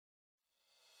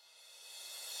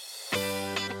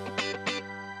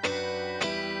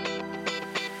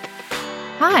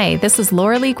Hi, this is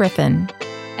Laura Lee Griffin.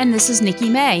 And this is Nikki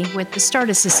May with the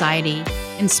Stardust Society,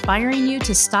 inspiring you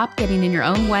to stop getting in your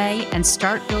own way and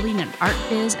start building an art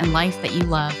biz and life that you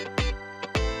love.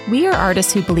 We are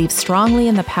artists who believe strongly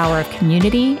in the power of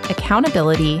community,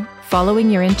 accountability,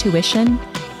 following your intuition,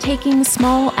 taking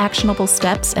small, actionable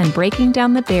steps, and breaking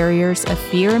down the barriers of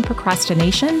fear and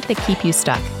procrastination that keep you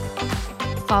stuck.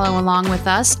 Follow along with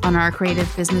us on our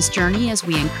creative business journey as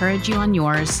we encourage you on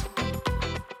yours.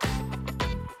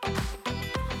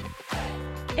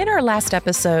 In our last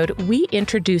episode, we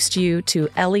introduced you to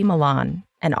Elli Milan,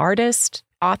 an artist,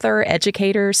 author,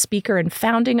 educator, speaker, and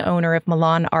founding owner of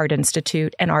Milan Art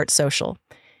Institute and Art Social.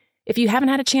 If you haven't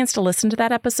had a chance to listen to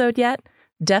that episode yet,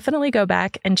 definitely go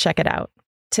back and check it out.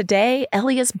 Today,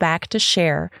 Elli is back to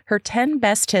share her 10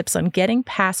 best tips on getting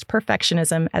past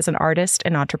perfectionism as an artist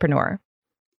and entrepreneur.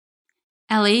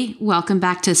 Elli, welcome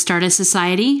back to Stardust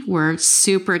Society. We're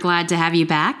super glad to have you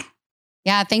back.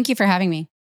 Yeah, thank you for having me.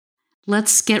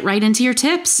 Let's get right into your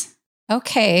tips.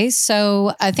 Okay,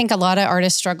 so I think a lot of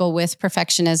artists struggle with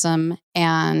perfectionism,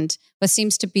 and what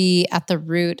seems to be at the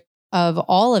root of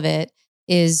all of it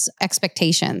is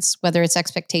expectations, whether it's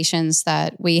expectations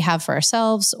that we have for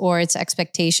ourselves or it's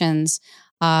expectations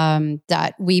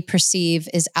that we perceive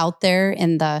is out there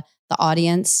in the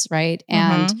audience, right?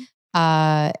 And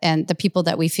the people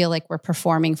that we feel like we're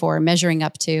performing for, measuring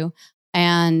up to.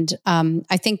 And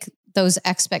I think those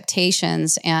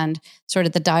expectations and sort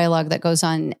of the dialogue that goes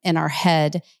on in our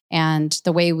head and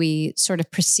the way we sort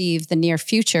of perceive the near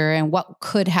future and what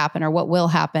could happen or what will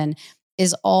happen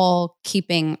is all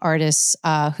keeping artists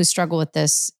who struggle with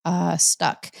this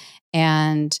stuck.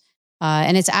 And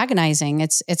it's agonizing.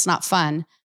 It's not fun.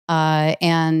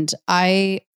 And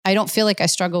I don't feel like I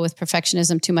struggle with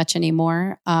perfectionism too much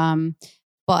anymore.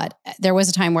 But there was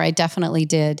a time where I definitely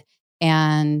did.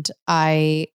 And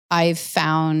I've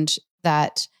found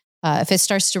that if it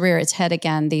starts to rear its head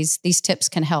again, these tips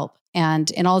can help.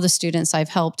 And in all the students I've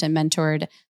helped and mentored,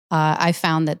 I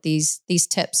found that these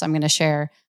tips I'm going to share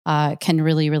can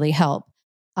really, really help.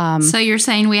 So you're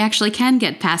saying we actually can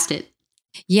get past it?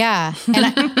 Yeah.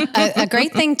 And a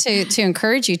great thing to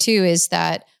encourage you too is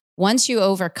that once you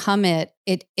overcome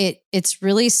it's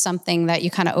really something that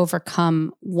you kind of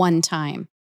overcome one time,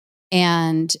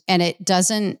 and it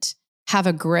doesn't have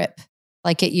a grip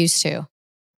like it used to.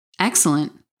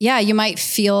 Excellent. Yeah, you might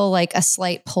feel like a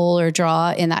slight pull or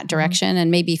draw in that direction, and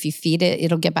maybe if you feed it,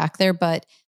 it'll get back there. But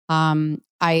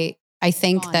I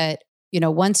think that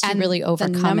once you really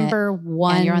overcome number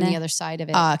one, and you're on the other side of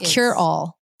it, cure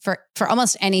all for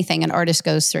almost anything an artist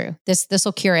goes through. This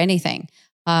will cure anything.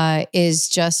 Is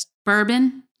just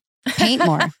bourbon. Paint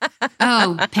more.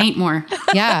 Oh, paint more.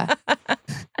 Yeah.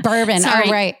 Bourbon. Sorry,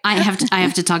 oh, right. I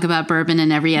have to talk about bourbon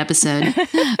in every episode.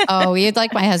 Oh, you'd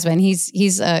like my husband.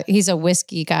 He's a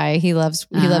whiskey guy. He loves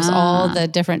all the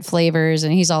different flavors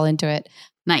and he's all into it.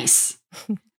 Nice.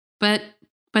 But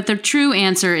the true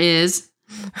answer is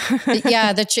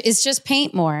it's just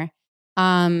paint more.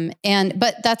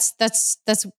 But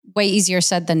that's way easier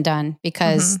said than done,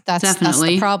 because that's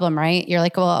the problem, right? You're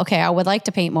like, well, okay, I would like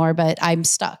to paint more, but I'm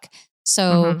stuck.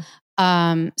 So,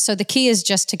 so the key is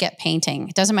just to get painting.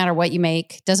 It doesn't matter what you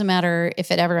make. Doesn't matter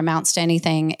if it ever amounts to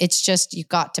anything. It's just, you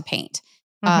got to paint.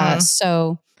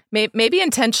 So maybe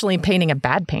intentionally painting a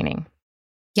bad painting.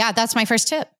 Yeah. That's my first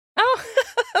tip. Oh,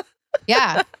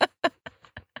 yeah.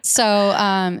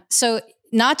 So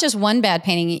not just one bad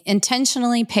painting,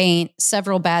 intentionally paint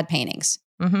several bad paintings.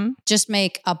 Just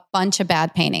make a bunch of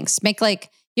bad paintings.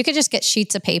 You could just get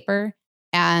sheets of paper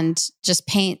and just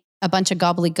paint a bunch of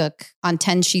gobbledygook on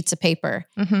 10 sheets of paper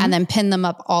and then pin them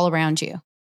up all around you.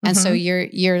 And so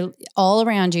you're all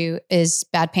around you is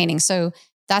bad paintings. So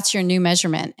that's your new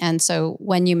measurement. And so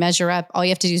when you measure up, all you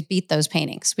have to do is beat those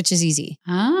paintings, which is easy.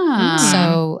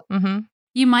 So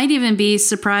you might even be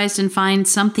surprised and find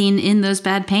something in those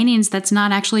bad paintings that's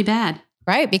not actually bad.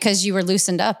 Right. Because you were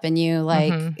loosened up and you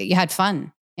you had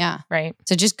fun. Yeah. Right.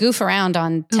 So just goof around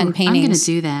on 10 paintings. I'm going to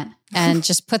do that. And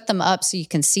just put them up so you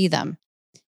can see them.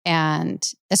 And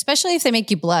especially if they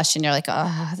make you blush and you're like,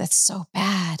 oh, that's so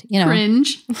bad.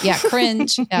 Cringe. Yeah.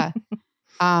 Cringe. Yeah.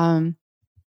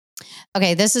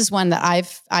 Okay. This is one that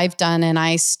I've done and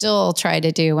I still try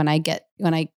to do when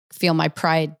I feel my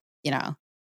pride,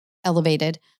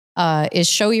 elevated, is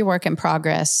show your work in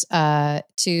progress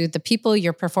to the people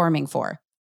you're performing for.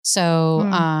 So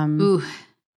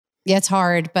yeah, it's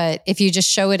hard, but if you just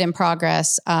show it in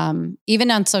progress,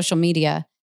 even on social media,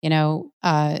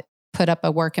 put up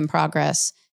a work in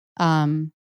progress,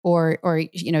 or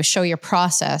show your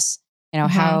process,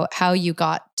 how you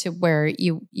got to where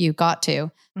you got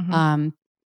to.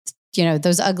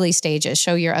 those ugly stages,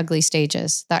 show your ugly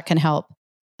stages. That can help.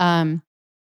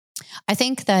 I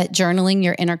think that journaling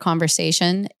your inner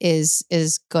conversation is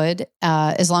good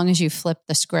as long as you flip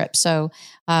the script. So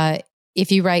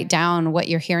if you write down what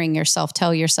you're hearing yourself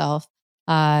tell yourself,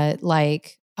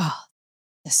 like, oh,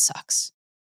 this sucks.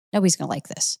 Nobody's going to like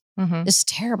this. Mm-hmm. This is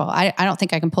terrible. I don't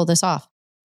think I can pull this off.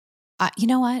 You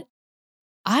know what?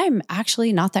 I'm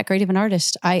actually not that great of an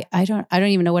artist. I don't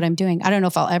even know what I'm doing. I don't know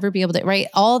if I'll ever be able to write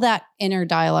all that inner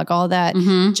dialogue, all that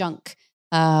junk,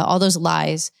 all those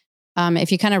lies.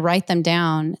 If you kind of write them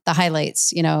down, the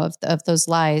highlights, of those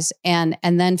lies, and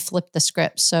then flip the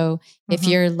script. So if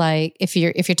you're like, if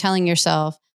you're telling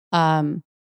yourself, I'm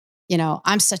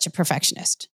such a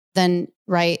perfectionist, then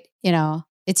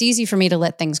it's easy for me to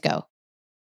let things go.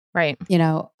 Right.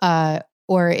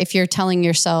 Or if you're telling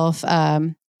yourself,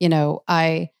 I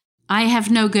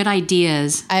have no good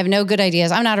ideas. I have no good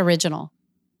ideas. I'm not original,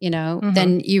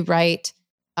 then you write,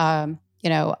 my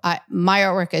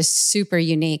artwork is super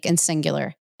unique and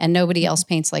singular and nobody else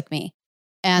paints like me.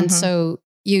 And so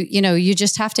you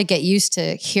just have to get used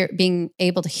to being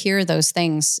able to hear those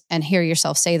things and hear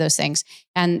yourself say those things.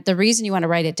 And the reason you want to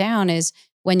write it down is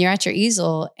when you're at your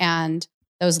easel and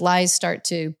those lies start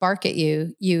to bark at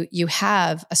you, you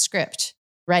have a script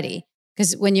ready.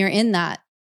 Because when you're in that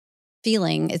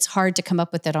feeling, it's hard to come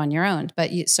up with it on your own,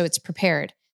 so it's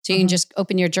prepared. So you can just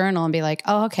open your journal and be like,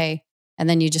 oh, okay. And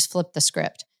then you just flip the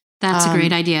script. That's a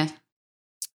great idea.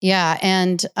 Yeah.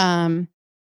 And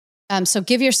so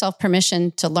give yourself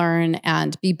permission to learn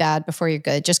and be bad before you're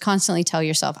good. Just constantly tell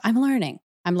yourself, I'm learning,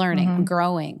 I'm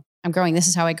growing. This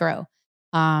is how I grow.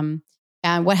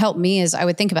 And what helped me is I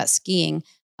would think about skiing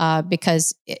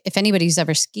because if anybody's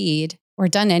ever skied or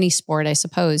done any sport, I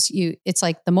suppose it's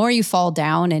like the more you fall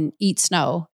down and eat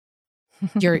snow,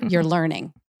 you're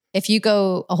learning. If you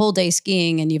go a whole day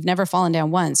skiing and you've never fallen down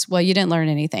once, well, you didn't learn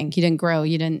anything. You didn't grow.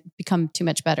 You didn't become too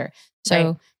much better.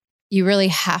 So you really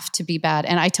have to be bad.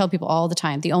 And I tell people all the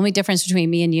time, the only difference between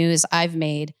me and you is I've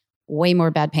made way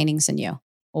more bad paintings than you.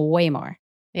 Way more.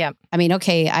 Yeah. I mean,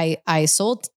 okay, I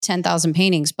sold 10,000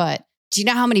 paintings, but do you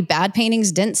know how many bad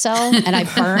paintings didn't sell? And I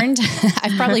burned,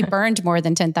 I've probably burned more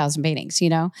than 10,000 paintings,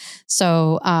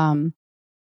 So,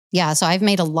 so I've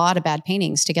made a lot of bad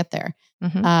paintings to get there.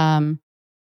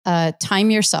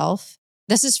 Time yourself.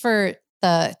 This is for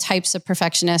the types of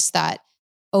perfectionists that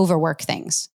overwork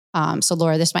things. So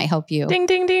Laura, this might help you. Ding,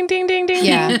 ding, ding, ding, ding, ding.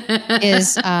 Yeah.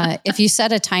 Is if you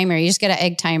set a timer, you just get an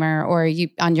egg timer or you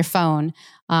on your phone,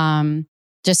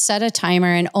 just set a timer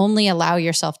and only allow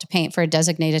yourself to paint for a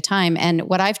designated time. And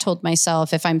what I've told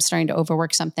myself if I'm starting to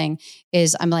overwork something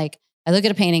is I'm like, I look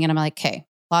at a painting and I'm like, okay,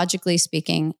 logically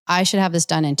speaking, I should have this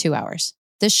done in 2 hours.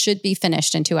 This should be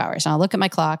finished in 2 hours. And I'll look at my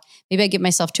clock. Maybe I give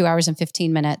myself 2 hours and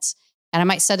 15 minutes and I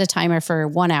might set a timer for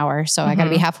 1 hour. So I got to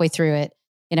be halfway through it,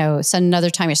 set another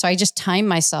timer. So I just time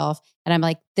myself and I'm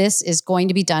like, this is going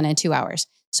to be done in 2 hours.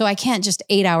 So I can't just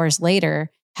 8 hours later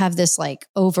have this like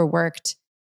overworked,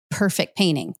 perfect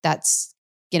painting. That's,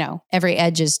 every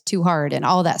edge is too hard and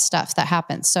all that stuff that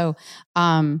happens. So,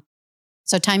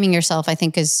 so timing yourself, I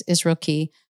think is real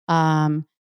key.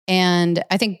 And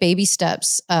I think baby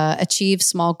steps, achieve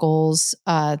small goals,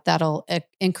 that'll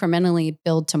incrementally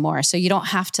build to more. So you don't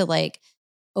have to like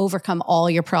overcome all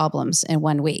your problems in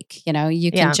 1 week.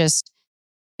 You can just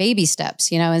baby steps,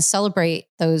 and celebrate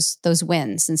those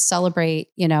wins and celebrate,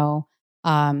 man,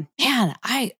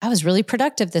 I was really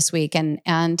productive this week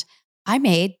and I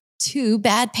made 2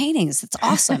 bad paintings. That's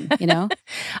awesome.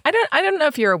 I don't know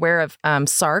if you're aware of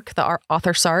Sark, the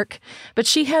author Sark, but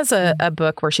she has a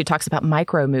book where she talks about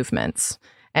micro movements.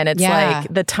 And it's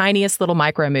like the tiniest little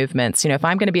micro movements. If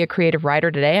I'm going to be a creative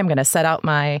writer today, I'm going to set out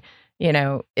my,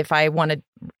 if I want to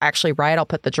actually write, I'll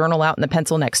put the journal out and the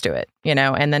pencil next to it,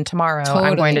 and then tomorrow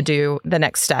I'm going to do the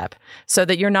next step so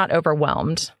that you're not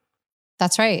overwhelmed.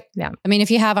 That's right. Yeah. I mean,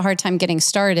 if you have a hard time getting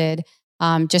started,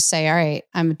 just say, all right,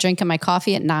 I'm drinking my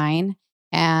coffee at 9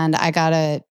 and I got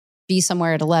to be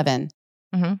somewhere at 11.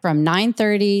 From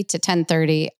 9:30 to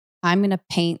 10:30, I'm going to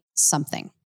paint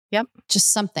something. Yep.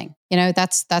 Just something,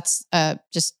 that's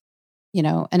just,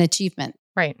 an achievement.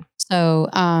 Right. So,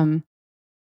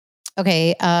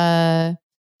 okay.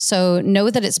 So know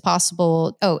that it's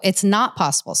possible. Oh, it's not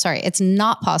possible. Sorry. It's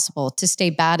not possible to stay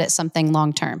bad at something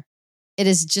long-term. It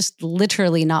is just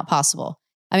literally not possible.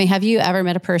 I mean, have you ever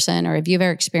met a person or have you ever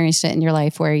experienced it in your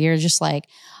life where you're just like,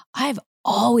 I've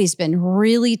always been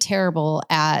really terrible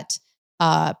at,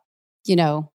 whatever.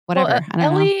 Well, I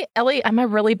don't know. Elli, I'm a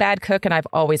really bad cook and I've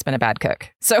always been a bad cook.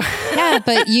 So yeah,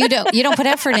 but you don't put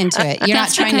effort into it. You're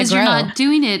not trying to grow. You're not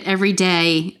doing it every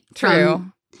day.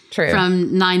 True. True.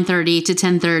 From 9:30 to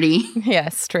 10:30.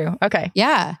 Yes, true. Okay.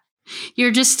 Yeah.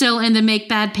 You're just still in the make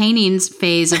bad paintings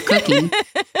phase of cooking.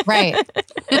 Right.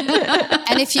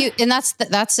 And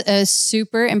that's a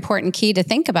super important key to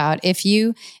think about. If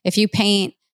you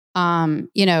paint, 1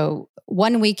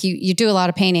 week you do a lot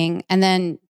of painting and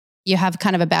then you have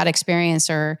kind of a bad experience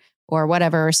or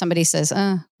whatever, or somebody says,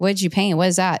 what did you paint? What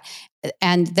is that?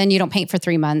 And then you don't paint for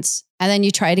 3 months and then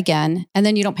you try it again and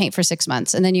then you don't paint for 6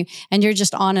 months and then you're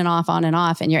just on and off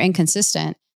and you're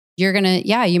inconsistent. You're going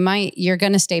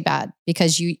to stay bad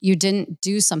because you didn't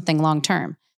do something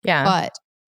long-term. Yeah. But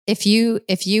if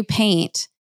you paint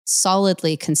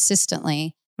solidly,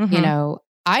 consistently,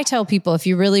 I tell people, if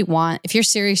you're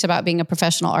serious about being a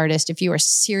professional artist, if you are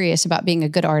serious about being a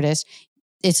good artist,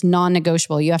 it's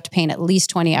non-negotiable. You have to paint at least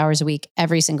 20 hours a week,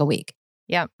 every single week.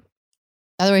 Yep.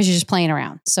 Otherwise you're just playing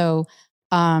around. So,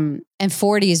 and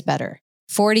 40 is better.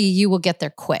 40, you will get there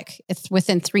quick.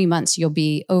 Within 3 months, you'll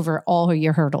be over all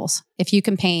your hurdles. If you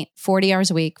can paint 40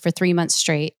 hours a week for 3 months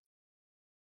straight,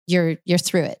 you're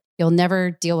through it. You'll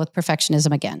never deal with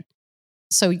perfectionism again.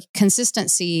 So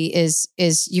consistency is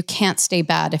you can't stay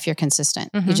bad if you're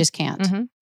consistent. Mm-hmm. You just can't. Mm-hmm.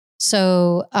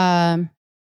 So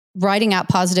writing out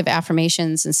positive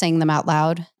affirmations and saying them out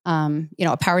loud.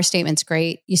 A power statement's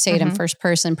great. You say it in first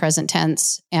person, present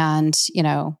tense, and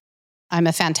I'm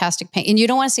a fantastic painter. And you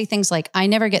don't want to say things like, I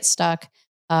never get stuck.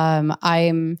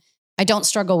 I don't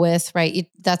struggle with, right?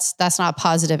 That's not a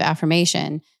positive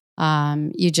affirmation.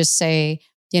 You just say,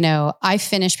 I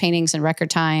finish paintings in record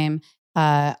time.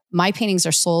 My paintings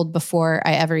are sold before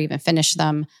I ever even finish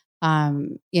them.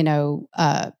 People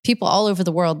all over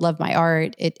the world love my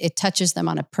art. It touches them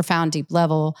on a profound, deep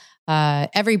level.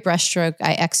 Every brushstroke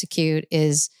I execute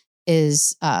is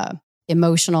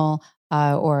emotional,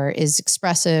 or is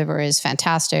expressive, or is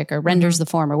fantastic, or renders the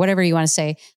form, or whatever you want to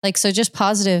say. So just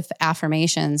positive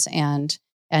affirmations and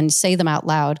say them out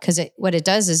loud. Because what it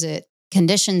does is it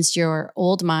conditions your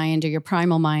old mind or your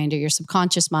primal mind or your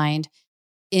subconscious mind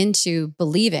into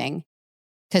believing,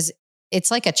 because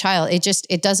it's like a child.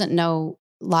 It doesn't know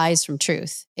lies from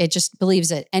truth. It just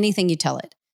believes it, anything you tell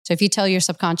it. So if you tell your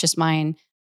subconscious mind,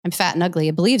 I'm fat and ugly,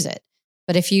 it believes it.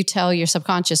 But if you tell your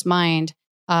subconscious mind,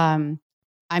 I'm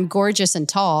gorgeous and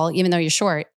tall, even though you're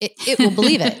short, it will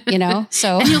believe it,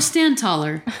 So and you'll stand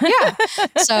taller. Yeah.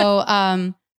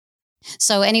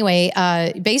 So anyway,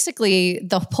 basically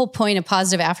the whole point of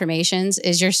positive affirmations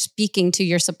is you're speaking to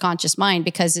your subconscious mind,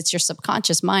 because it's your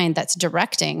subconscious mind that's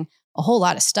directing a whole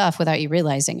lot of stuff without you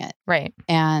realizing it. Right.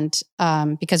 And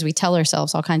because we tell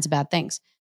ourselves all kinds of bad things.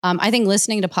 I think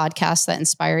listening to podcasts that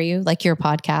inspire you, like your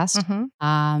podcast.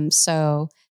 So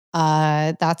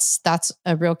that's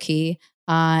a real key.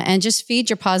 And just feed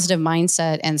your positive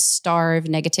mindset and starve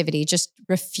negativity. Just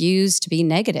refuse to be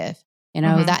negative.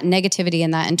 That negativity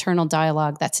and that internal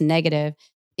dialogue that's negative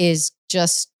is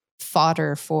just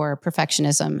fodder for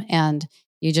perfectionism. And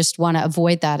you just want to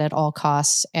avoid that at all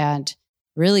costs and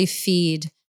really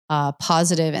feed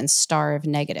positive and starve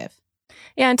negative.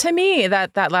 Yeah. And to me,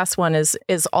 that last one is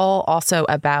all also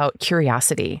about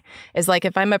curiosity. Is like,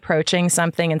 if I'm approaching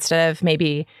something, instead of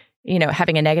maybe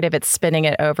having a negative, it's spinning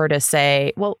it over to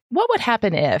say, well, what would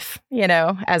happen if,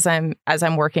 as I'm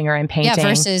working or I'm painting. Yeah,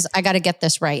 versus I got to get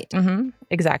this right. Mm-hmm.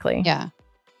 Exactly. Yeah.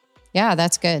 Yeah,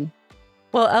 that's good.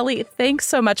 Well, Elli, thanks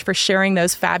so much for sharing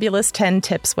those fabulous 10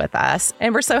 tips with us.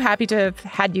 And we're so happy to have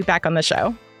had you back on the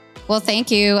show. Well, thank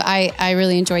you. I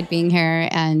really enjoyed being here,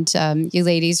 and you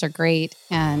ladies are great.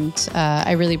 And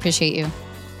I really appreciate you.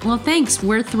 Well, thanks.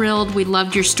 We're thrilled. We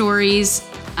loved your stories.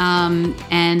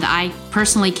 And I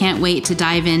personally can't wait to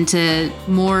dive into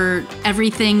more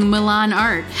everything Milan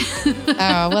art.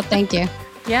 Oh, well, thank you.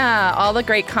 Yeah, all the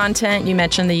great content. You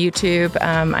mentioned the YouTube.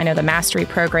 I know the Mastery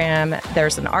program.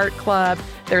 There's an art club.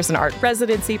 There's an art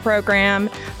residency program.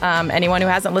 Anyone who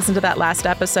hasn't listened to that last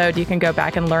episode, you can go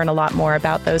back and learn a lot more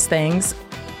about those things.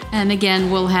 And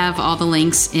again, we'll have all the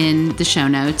links in the show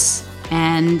notes.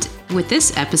 And with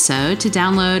this episode, to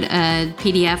download a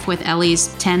PDF with Elli's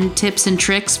 10 tips and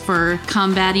tricks for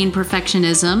combating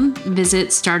perfectionism, visit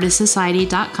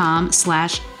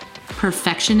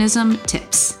stardustsociety.com/perfectionism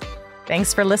tips.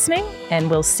 Thanks for listening, and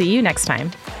we'll see you next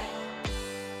time.